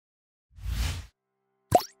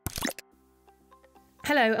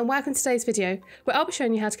Hello and welcome to today's video, where I'll be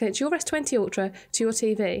showing you how to connect your S20 Ultra to your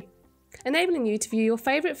TV, enabling you to view your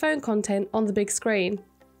favourite phone content on the big screen.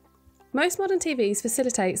 Most modern TVs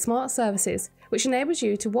facilitate smart services, which enables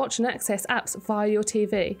you to watch and access apps via your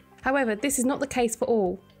TV. However, this is not the case for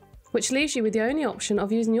all, which leaves you with the only option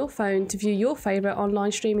of using your phone to view your favourite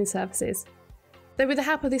online streaming services. Though with the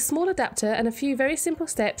help of this small adapter and a few very simple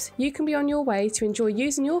steps, you can be on your way to enjoy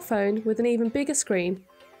using your phone with an even bigger screen.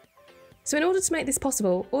 So in order to make this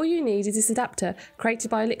possible, all you need is this adapter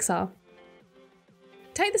created by Elixir.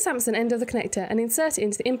 Take the Samsung end of the connector and insert it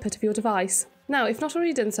into the input of your device. Now, if not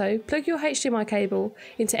already done so, plug your HDMI cable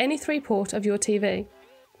into any 3-port of your TV.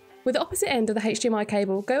 With the opposite end of the HDMI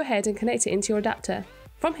cable, go ahead and connect it into your adapter.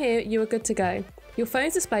 From here, you are good to go. Your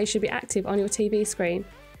phone's display should be active on your TV screen.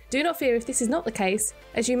 Do not fear if this is not the case,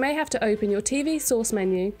 as you may have to open your TV source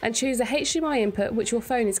menu and choose the HDMI input which your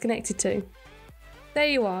phone is connected to. There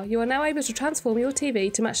you are now able to transform your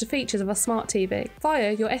TV to match the features of a smart TV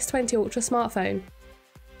via your S20 Ultra smartphone.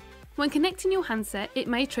 When connecting your handset, it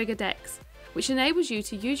may trigger DeX, which enables you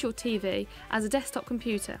to use your TV as a desktop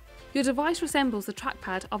computer. Your device resembles the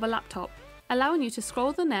trackpad of a laptop, allowing you to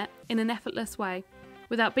scroll the net in an effortless way,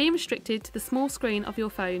 without being restricted to the small screen of your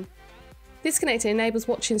phone. This connector enables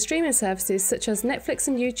watching streaming services such as Netflix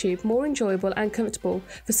and YouTube more enjoyable and comfortable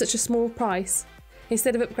for such a small price.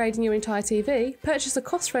 Instead of upgrading your entire TV, purchase a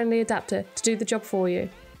cost-friendly adapter to do the job for you.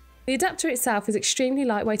 The adapter itself is extremely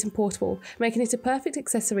lightweight and portable, making it a perfect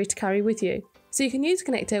accessory to carry with you, so you can use the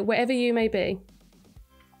connector wherever you may be.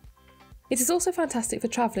 It is also fantastic for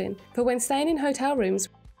travelling, for when staying in hotel rooms.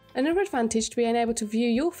 Another advantage to being able to view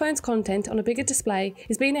your phone's content on a bigger display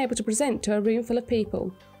is being able to present to a room full of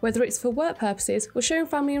people, whether it's for work purposes or showing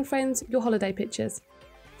family and friends your holiday pictures.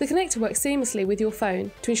 The connector works seamlessly with your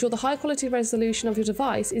phone to ensure the high quality resolution of your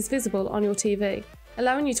device is visible on your TV,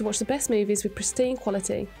 allowing you to watch the best movies with pristine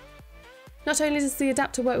quality. Not only does the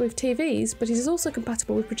adapter work with TVs, but it is also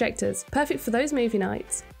compatible with projectors, perfect for those movie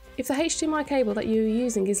nights. If the HDMI cable that you are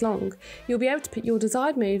using is long, you'll be able to pick your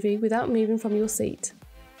desired movie without moving from your seat.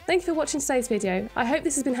 Thank you for watching today's video. I hope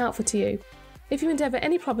this has been helpful to you. If you endeavour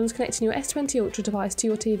any problems connecting your S20 Ultra device to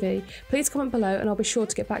your TV, please comment below and I'll be sure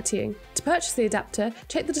to get back to you. To purchase the adapter,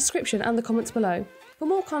 check the description and the comments below. For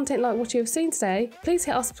more content like what you have seen today, please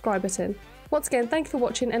hit our subscribe button. Once again, thank you for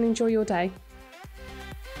watching and enjoy your day.